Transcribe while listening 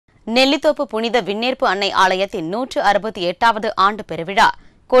நெல்லித்தோப்பு புனித விண்ணேற்பு அன்னை ஆலயத்தின் 168வது ஆண்டு பெருவிழா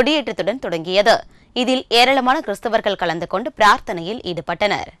கொடியேற்றத்துடன் தொடங்கியது. இதில் ஏராளமான கிறிஸ்தவர்கள் கலந்து கொண்டு பிரார்த்தனையில்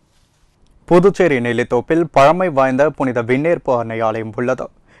ஈடுபட்டனர். புதுச்சேரி நெல்லித்தோப்பில் பழமை வாய்ந்த புனித விண்ணேற்பு அன்னை ஆலயம் உள்ளது.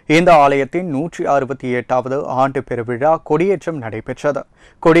 இந்த ஆலயத்தின் 168வது ஆண்டு பெருவிழா கொடியேற்றம் நடைபெற்றது.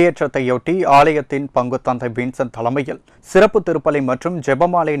 கொடியேற்றத்தையொட்டி ஆலயத்தின் பங்குத்தந்தை வின்சென்ட் தலைமையில் சிறப்பு திருப்பலி மற்றும்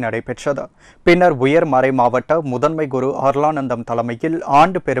ஜெபமாலை நடைபெற்றது. பின்னர் உயர் மறை மாவட்ட முதன்மை குரு அருளானந்தம் தலைமையில்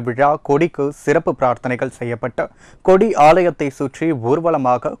ஆண்டு பெருவிழா கொடிக்கு சிறப்பு பிரார்த்தனைகள் செய்யப்பட்டு கொடி ஆலயத்தை சுற்றி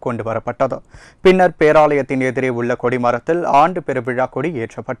ஊர்வலமாக கொண்டு வரப்பட்டது. பின்னர் பேராலயத்தின் எதிரே உள்ள கொடிமரத்தில் ஆண்டு பெருவிழா கொடி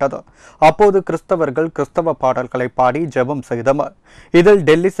ஏற்றப்பட்டது. அப்போது கிறிஸ்தவர்கள் கிறிஸ்தவ பாடல்களை பாடி ஜெபம் செய்தனர். இதில்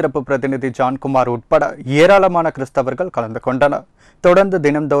டெல்லி சிறப்பு பிரதிநிதி ஜான்குமார் உட்பட ஏராளமான கிறிஸ்தவர்கள் கலந்து கொண்டனர். தொடர்ந்து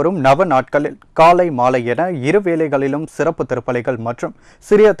தினந்தோறும் நவ நாட்களில் காலை மாலை என இரு வேளைகளிலும் சிறப்பு திருப்பலிகள் மற்றும்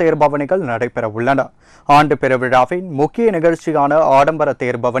சிறிய தேர்பவனிகள் நடைபெற உள்ளன. ஆண்டு பெருவிழாவின் முக்கிய நிகழ்ச்சியான ஆடம்பர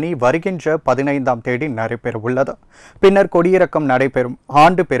தேர்பவனி வருகின்ற 15ஆம் தேதி நடைபெற உள்ளது. பின்னர் கொடியிறக்கம் நடைபெறும்.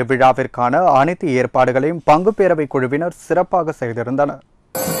 ஆண்டு பெருவிழாவிற்கான அனைத்து ஏற்பாடுகளையும் பங்கு பேரவை குழுவினர் சிறப்பாக செய்திருந்தனர்.